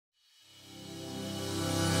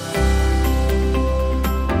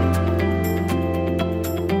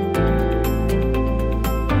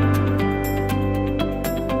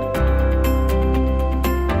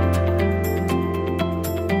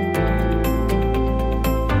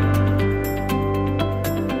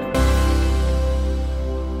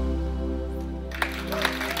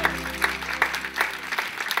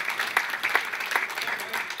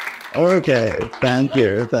Okay, thank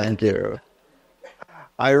you, thank you.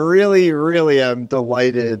 I really, really am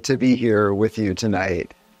delighted to be here with you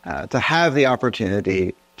tonight, to have the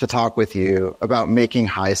opportunity to talk with you about making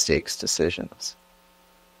high-stakes decisions.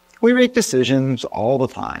 We make decisions all the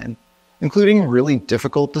time, including really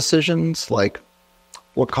difficult decisions like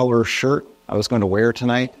what color shirt I was going to wear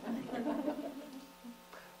tonight.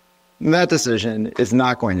 That decision is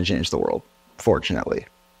not going to change the world, fortunately.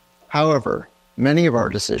 However, many of our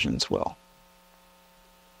decisions will.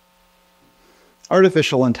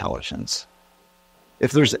 Artificial intelligence.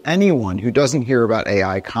 If there's anyone who doesn't hear about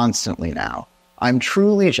AI constantly now, I'm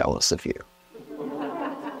truly jealous of you.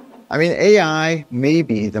 I mean, AI may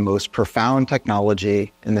be the most profound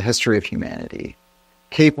technology in the history of humanity,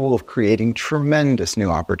 capable of creating tremendous new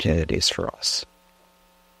opportunities for us.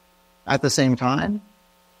 At the same time,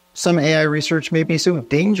 some AI research may be so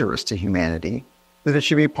dangerous to humanity that it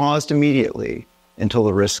should be paused immediately until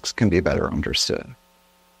the risks can be better understood.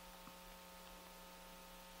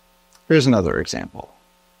 Here's another example.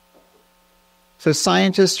 So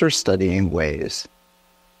scientists are studying ways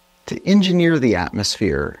to engineer the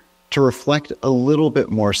atmosphere to reflect a little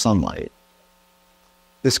bit more sunlight.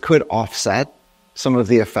 This could offset some of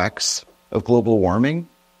the effects of global warming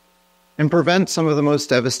and prevent some of the most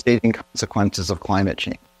devastating consequences of climate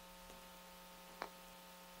change.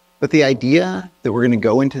 But the idea that we're going to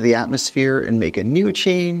go into the atmosphere and make a new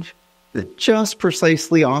change that just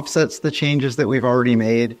precisely offsets the changes that we've already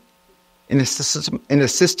made in a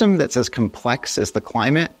system that's as complex as the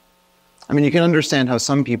climate, I mean, you can understand how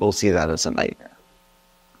some people see that as a nightmare.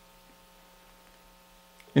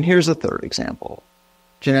 And here's a third example,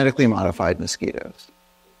 genetically modified mosquitoes.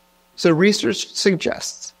 So research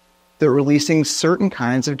suggests that releasing certain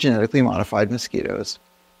kinds of genetically modified mosquitoes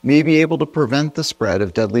may be able to prevent the spread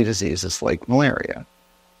of deadly diseases like malaria.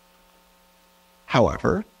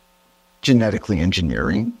 However, genetically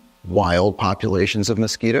engineering wild populations of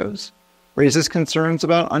mosquitoes raises concerns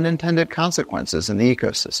about unintended consequences in the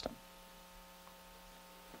ecosystem.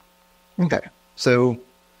 Okay, so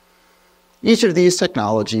each of these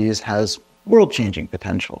technologies has world-changing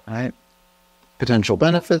potential, right? Potential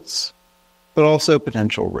benefits, but also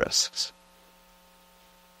potential risks.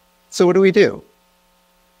 So what do we do?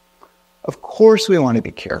 Of course we want to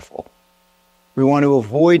be careful. We want to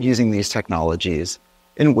avoid using these technologies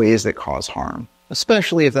in ways that cause harm,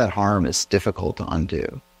 especially if that harm is difficult to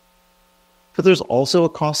undo. But there's also a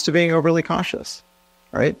cost to being overly cautious,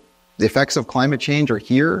 right? The effects of climate change are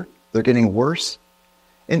here, they're getting worse,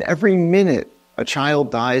 and every minute a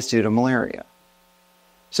child dies due to malaria.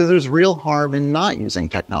 So there's real harm in not using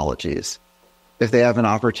technologies if they have an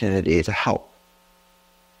opportunity to help.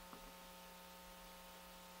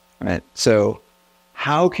 Right? So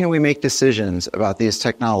how can we make decisions about these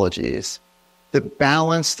technologies that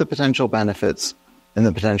balance the potential benefits and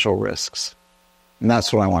the potential risks? And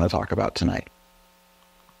that's what I want to talk about tonight.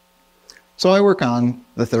 So I work on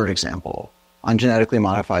the third example, on genetically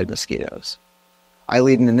modified mosquitoes. I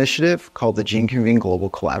lead an initiative called the GeneConvene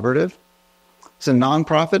Global Collaborative. It's a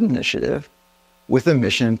nonprofit initiative with a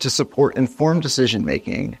mission to support informed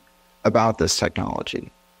decision-making about this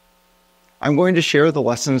technology. I'm going to share the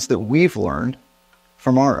lessons that we've learned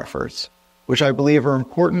from our efforts, which I believe are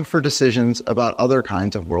important for decisions about other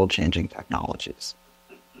kinds of world-changing technologies.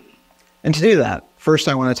 And to do that, first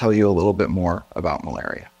I want to tell you a little bit more about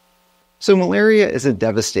malaria. So malaria is a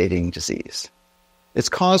devastating disease. It's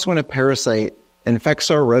caused when a parasite infects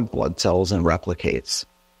our red blood cells and replicates.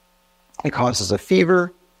 It causes a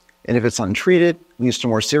fever, and if it's untreated, leads to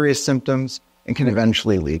more serious symptoms and can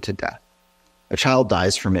eventually lead to death. A child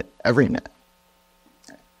dies from it every minute.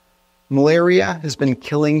 Malaria has been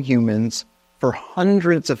killing humans for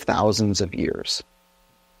hundreds of thousands of years.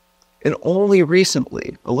 And only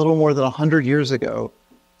recently, a little more than 100 years ago,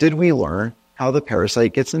 did we learn how the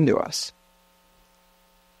parasite gets into us.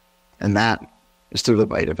 And that is through the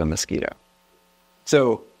bite of a mosquito.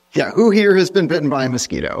 So, yeah, who here has been bitten by a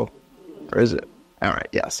mosquito? Or is it? All right,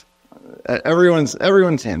 yes.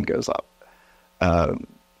 Everyone's hand goes up.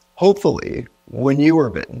 Hopefully, when you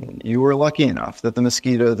were bitten, you were lucky enough that the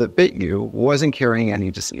mosquito that bit you wasn't carrying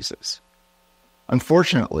any diseases.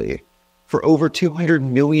 Unfortunately, for over 200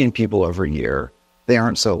 million people every year, they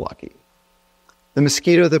aren't so lucky. The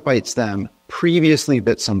mosquito that bites them previously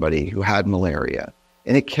bit somebody who had malaria,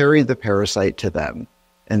 and it carried the parasite to them,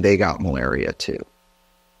 and they got malaria too.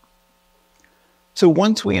 So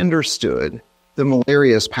once we understood that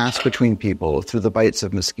malaria is passed between people through the bites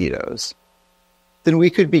of mosquitoes, then we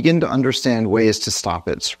could begin to understand ways to stop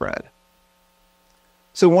its spread.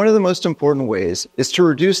 So one of the most important ways is to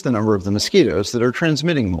reduce the number of the mosquitoes that are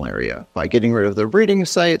transmitting malaria by getting rid of their breeding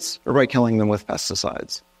sites or by killing them with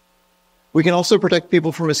pesticides. We can also protect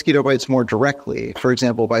people from mosquito bites more directly, for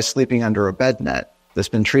example, by sleeping under a bed net that's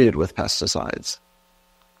been treated with pesticides.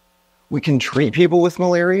 We can treat people with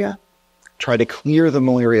malaria, try to clear the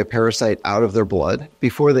malaria parasite out of their blood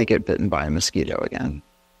before they get bitten by a mosquito again.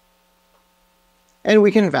 And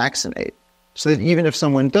we can vaccinate, so that even if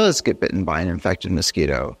someone does get bitten by an infected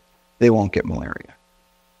mosquito, they won't get malaria.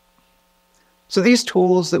 So these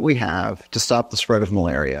tools that we have to stop the spread of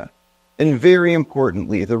malaria, and very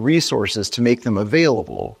importantly, the resources to make them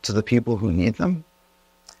available to the people who need them,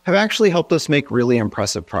 have actually helped us make really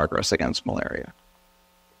impressive progress against malaria.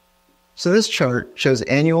 So this chart shows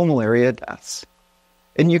annual malaria deaths,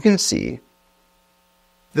 and you can see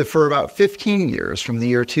that for about 15 years, from the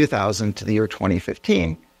year 2000 to the year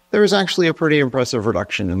 2015, there was actually a pretty impressive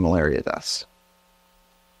reduction in malaria deaths.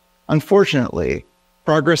 Unfortunately,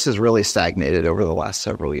 progress has really stagnated over the last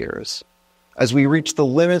several years, as we reach the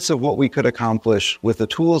limits of what we could accomplish with the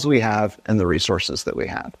tools we have and the resources that we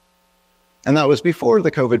have. And that was before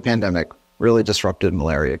the COVID pandemic really disrupted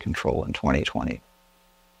malaria control in 2020.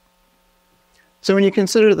 So when you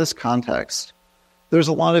consider this context, there's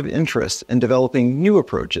a lot of interest in developing new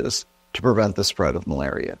approaches to prevent the spread of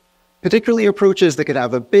malaria, particularly approaches that could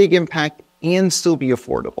have a big impact and still be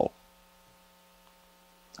affordable.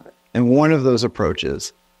 And one of those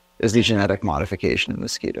approaches is the genetic modification of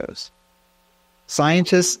mosquitoes.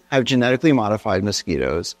 Scientists have genetically modified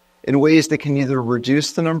mosquitoes in ways that can either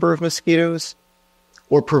reduce the number of mosquitoes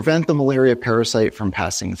or prevent the malaria parasite from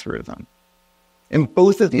passing through them. And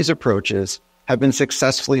both of these approaches have been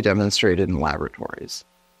successfully demonstrated in laboratories.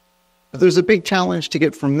 But there's a big challenge to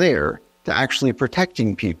get from there to actually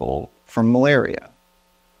protecting people from malaria.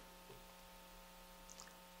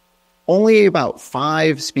 Only about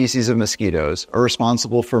 5 species of mosquitoes are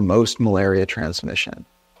responsible for most malaria transmission.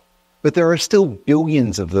 But there are still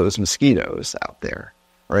billions of those mosquitoes out there,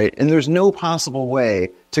 right? And there's no possible way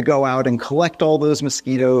to go out and collect all those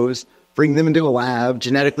mosquitoes, bring them into a lab,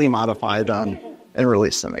 genetically modify them, and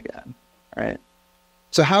release them again, right?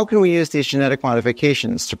 So how can we use these genetic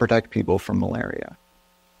modifications to protect people from malaria?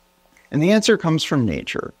 And the answer comes from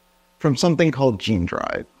nature, from something called gene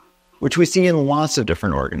drive, which we see in lots of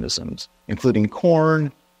different organisms, including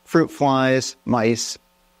corn, fruit flies, mice.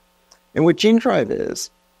 And what gene drive is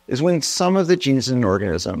when some of the genes in an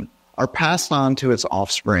organism are passed on to its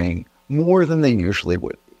offspring more than they usually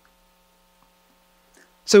would be.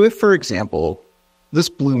 So if, for example, this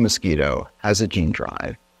blue mosquito has a gene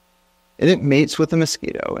drive, and it mates with a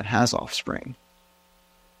mosquito and has offspring,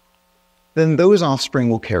 then those offspring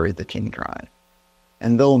will carry the gene drive,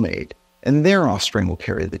 and they'll mate, and their offspring will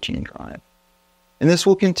carry the gene drive. And this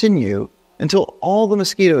will continue until all the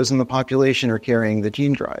mosquitoes in the population are carrying the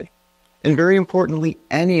gene drive. And very importantly,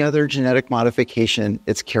 any other genetic modification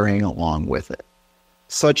it's carrying along with it,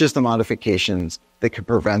 such as the modifications that could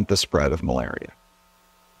prevent the spread of malaria.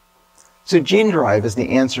 So gene drive is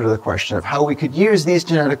the answer to the question of how we could use these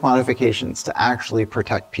genetic modifications to actually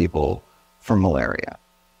protect people from malaria.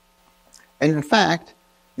 And in fact,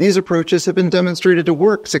 these approaches have been demonstrated to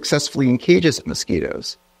work successfully in cages of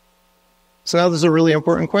mosquitoes. So now there's a really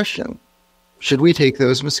important question. Should we take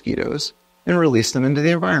those mosquitoes and release them into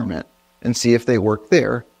the environment and see if they work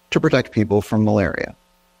there to protect people from malaria?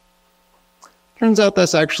 Turns out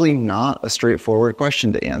that's actually not a straightforward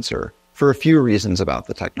question to answer for a few reasons about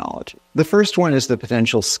the technology. The first one is the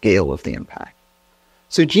potential scale of the impact.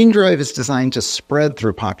 So gene drive is designed to spread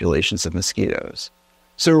through populations of mosquitoes.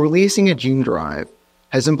 So releasing a gene drive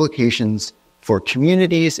has implications for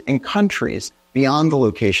communities and countries beyond the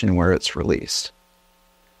location where it's released.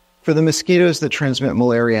 For the mosquitoes that transmit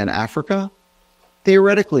malaria in Africa,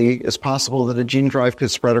 theoretically, it's possible that a gene drive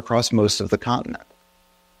could spread across most of the continent.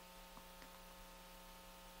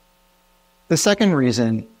 The second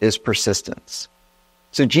reason is persistence.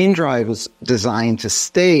 So gene drive is designed to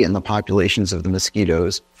stay in the populations of the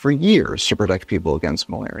mosquitoes for years to protect people against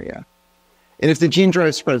malaria. And if the gene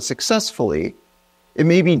drive spreads successfully, it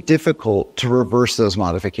may be difficult to reverse those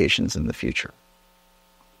modifications in the future.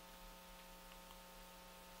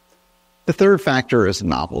 The third factor is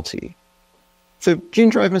novelty. So gene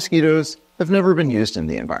drive mosquitoes have never been used in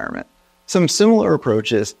the environment. Some similar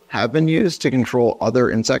approaches have been used to control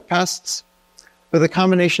other insect pests, but the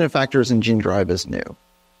combination of factors in gene drive is new.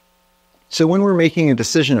 So when we're making a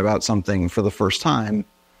decision about something for the first time,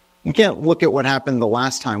 we can't look at what happened the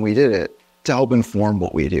last time we did it to help inform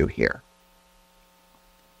what we do here.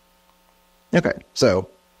 Okay, so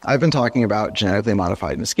I've been talking about genetically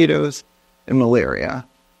modified mosquitoes and malaria,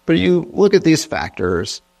 But you look at these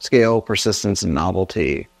factors, scale, persistence, and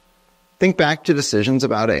novelty. Think back to decisions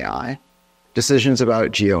about AI, decisions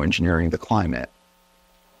about geoengineering the climate.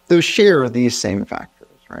 Those share these same factors,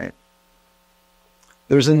 right?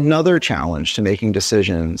 There's another challenge to making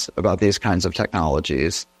decisions about these kinds of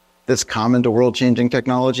technologies that's common to world-changing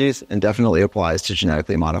technologies and definitely applies to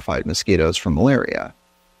genetically modified mosquitoes for malaria.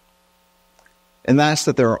 And that's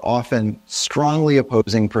that there are often strongly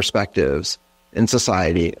opposing perspectives in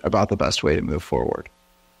society about the best way to move forward.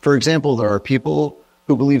 For example, there are people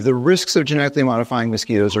who believe the risks of genetically modifying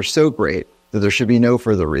mosquitoes are so great that there should be no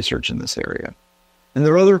further research in this area. And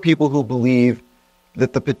there are other people who believe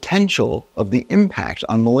that the potential of the impact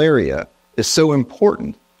on malaria is so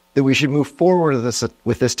important that we should move forward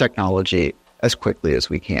with this technology as quickly as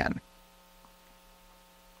we can.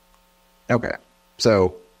 Okay,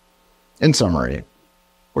 so in summary,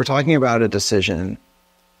 we're talking about a decision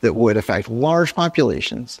that would affect large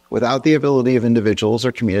populations without the ability of individuals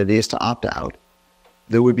or communities to opt out,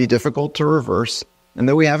 that would be difficult to reverse, and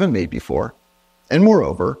that we haven't made before. And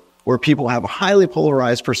moreover, where people have highly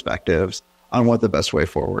polarized perspectives on what the best way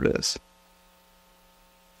forward is.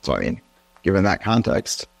 So, given that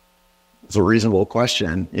context, it's a reasonable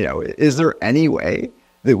question. Is there any way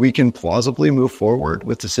that we can plausibly move forward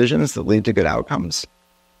with decisions that lead to good outcomes?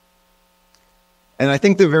 And I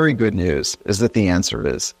think the very good news is that the answer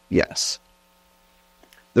is yes.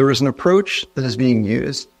 There is an approach that is being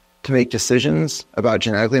used to make decisions about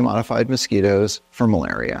genetically modified mosquitoes for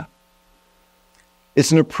malaria.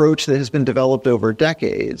 It's an approach that has been developed over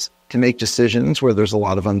decades to make decisions where there's a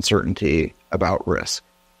lot of uncertainty about risk.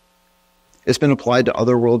 It's been applied to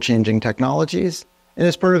other world-changing technologies, and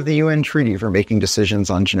is part of the UN Treaty for making decisions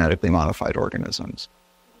on genetically modified organisms.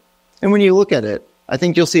 And when you look at it, I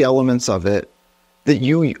think you'll see elements of it that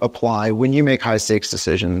you apply when you make high-stakes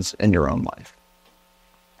decisions in your own life.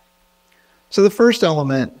 So the first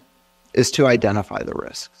element is to identify the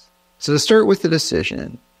risks. So to start with the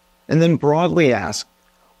decision, and then broadly ask,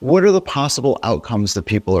 what are the possible outcomes that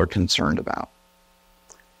people are concerned about?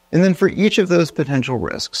 And then for each of those potential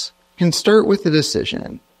risks, you can start with the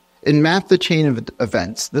decision and map the chain of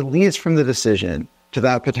events that leads from the decision to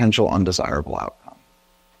that potential undesirable outcome.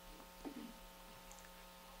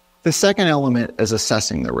 The second element is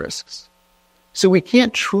assessing the risks. So we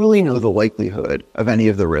can't truly know the likelihood of any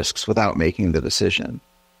of the risks without making the decision.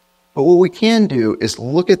 But what we can do is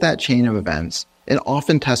look at that chain of events and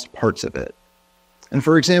often test parts of it. And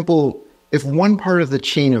for example, if one part of the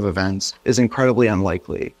chain of events is incredibly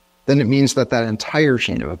unlikely, then it means that that entire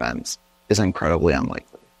chain of events is incredibly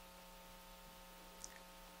unlikely.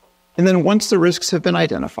 And then once the risks have been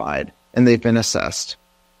identified and they've been assessed,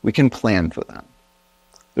 we can plan for them.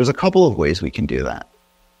 There's a couple of ways we can do that.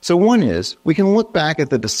 So one is we can look back at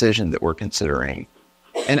the decision that we're considering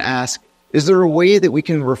and ask, is there a way that we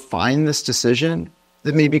can refine this decision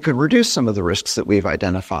that maybe could reduce some of the risks that we've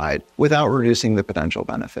identified without reducing the potential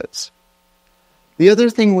benefits? The other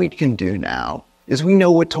thing we can do now is we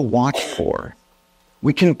know what to watch for.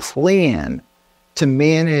 We can plan to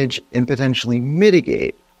manage and potentially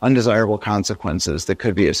mitigate undesirable consequences that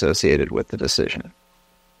could be associated with the decision.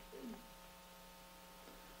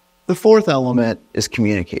 The fourth element is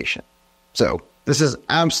communication. So this is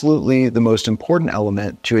absolutely the most important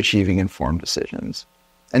element to achieving informed decisions,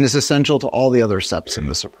 and is essential to all the other steps in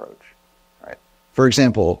this approach. Right? For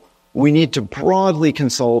example, we need to broadly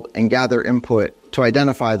consult and gather input to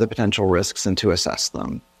identify the potential risks and to assess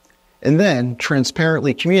them, and then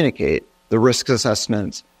transparently communicate the risk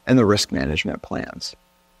assessments and the risk management plans.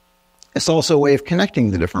 It's also a way of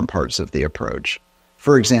connecting the different parts of the approach.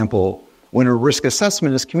 For example, when a risk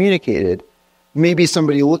assessment is communicated, maybe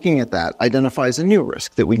somebody looking at that identifies a new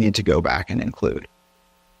risk that we need to go back and include.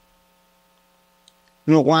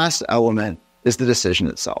 And the last element is the decision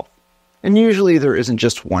itself. And usually there isn't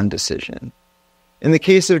just one decision. In the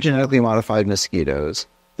case of genetically modified mosquitoes,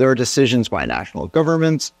 there are decisions by national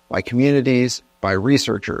governments, by communities, by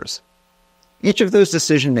researchers. Each of those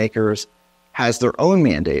decision makers has their own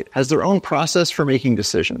mandate, has their own process for making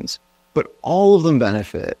decisions, but all of them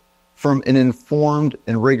benefit from an informed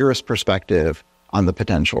and rigorous perspective on the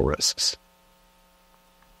potential risks.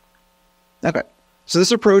 Okay, so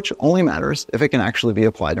this approach only matters if it can actually be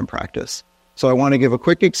applied in practice. So I want to give a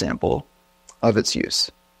quick example of its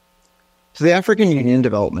use. So the African Union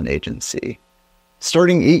Development Agency,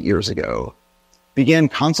 starting 8 years ago, began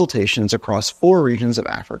consultations across 4 regions of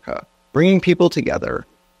Africa, bringing people together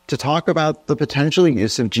to talk about the potential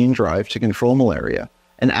use of gene drive to control malaria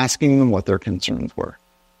and asking them what their concerns were.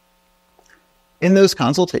 In those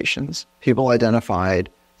consultations, people identified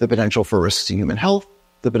the potential for risks to human health,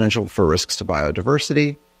 the potential for risks to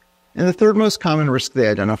biodiversity, And the third most common risk they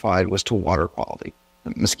identified was to water quality.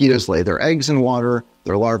 Mosquitoes lay their eggs in water,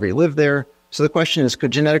 their larvae live there. So the question is,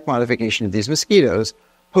 could genetic modification of these mosquitoes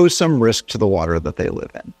pose some risk to the water that they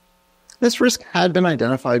live in? This risk had been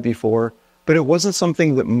identified before, but it wasn't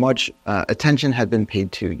something that much attention had been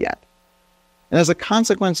paid to yet. And as a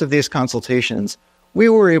consequence of these consultations, we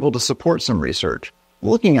were able to support some research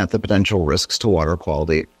looking at the potential risks to water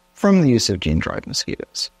quality from the use of gene-drive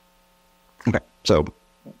mosquitoes. Okay, so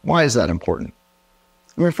why is that important?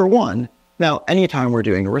 I mean, for one, now anytime we're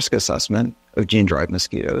doing a risk assessment of gene-drive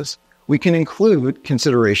mosquitoes, we can include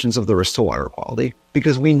considerations of the risk to water quality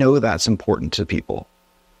because we know that's important to people.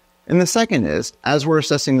 And the second is, as we're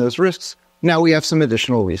assessing those risks, now we have some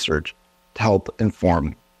additional research to help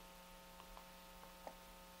inform.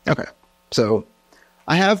 Okay, so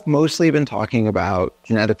I have mostly been talking about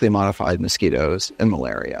genetically modified mosquitoes and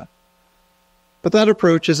malaria, but that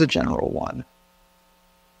approach is a general one.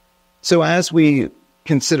 So as we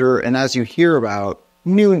consider and as you hear about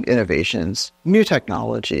new innovations, new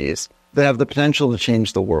technologies that have the potential to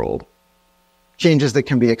change the world, changes that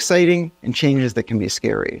can be exciting and changes that can be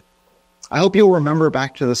scary, I hope you'll remember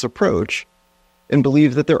back to this approach and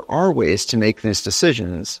believe that there are ways to make these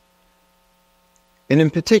decisions. And in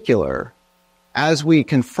particular, as we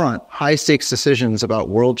confront high-stakes decisions about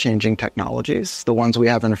world-changing technologies, the ones we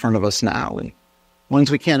have in front of us now, and ones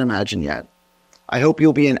we can't imagine yet, I hope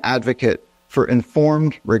you'll be an advocate for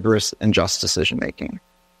informed, rigorous, and just decision-making.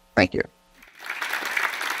 Thank you.